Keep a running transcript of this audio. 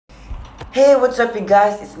Hey, what's up, you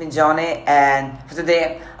guys? It's me, Johnny, and for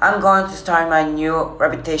today, I'm going to start my new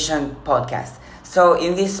Reputation podcast. So,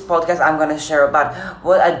 in this podcast, I'm going to share about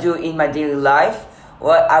what I do in my daily life,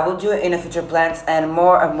 what I will do in the future plans, and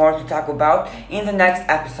more to talk about in the next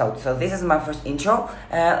episode. So, this is my first intro.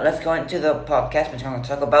 Let's go into the podcast, which I'm going to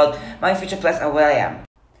talk about my future plans and where I am.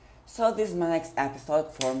 So, this is my next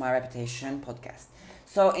episode for my Reputation podcast.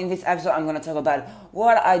 So in this episode, I'm going to talk about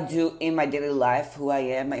what I do in my daily life, who I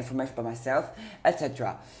am, my information about myself,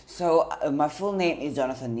 etc. So my full name is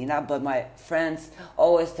Jonathan Nina, but my friends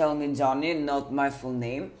always tell me Johnny, not my full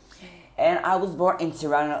name. And I was born in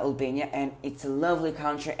Tirana, Albania, and it's a lovely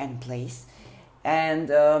country and place.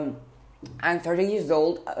 And I'm 30 years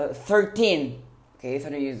old, 13. Okay,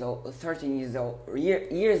 30 years old, 13 years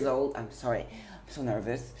old. I'm sorry, I'm so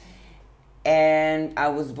nervous. And I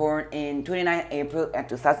was born in 29 April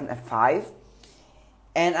 2005.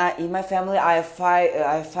 And in my family, I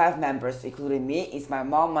have five members, including me. It's my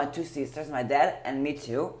mom, my two sisters, my dad, and me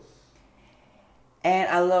too. And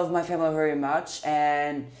I love my family very much.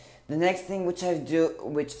 And the next thing which I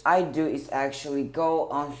do is actually go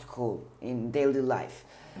on school in daily life.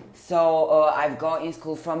 So I've gone in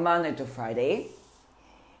school from Monday to Friday.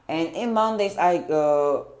 And in Mondays,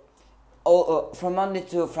 from Monday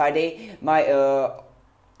to Friday,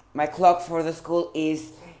 my clock for the school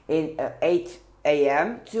is in 8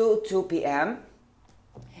 a.m. to 2 p.m.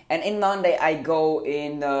 And in Monday I go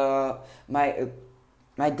in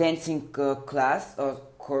my dancing class or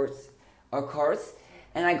course,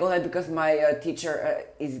 and I go there because my teacher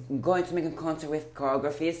is going to make a concert with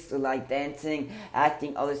choreographies, so like dancing,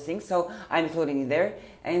 acting, all these things. So I'm including it there.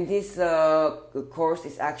 And this course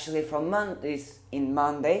is actually in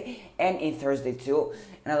Monday and in Thursday too,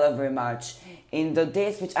 and I love very much. In the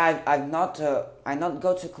days which I not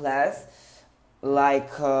go to class,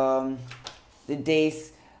 like the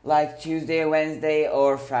days like Tuesday, Wednesday,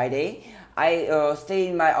 or Friday, I stay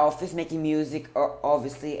in my office making music,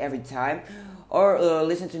 obviously every time, or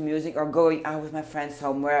listen to music, or going out with my friends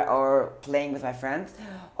somewhere, or playing with my friends,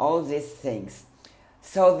 all these things.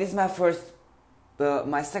 So this is my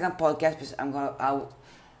second podcast, because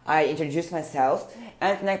I introduce myself,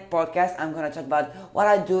 and the next podcast I'm gonna talk about what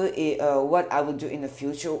what I will do in the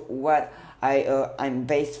future, what I'm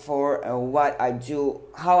based for, what I do,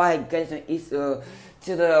 how I get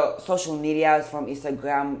to the social medias from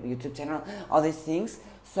Instagram, YouTube channel, all these things.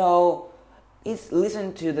 So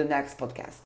listen to the next podcast.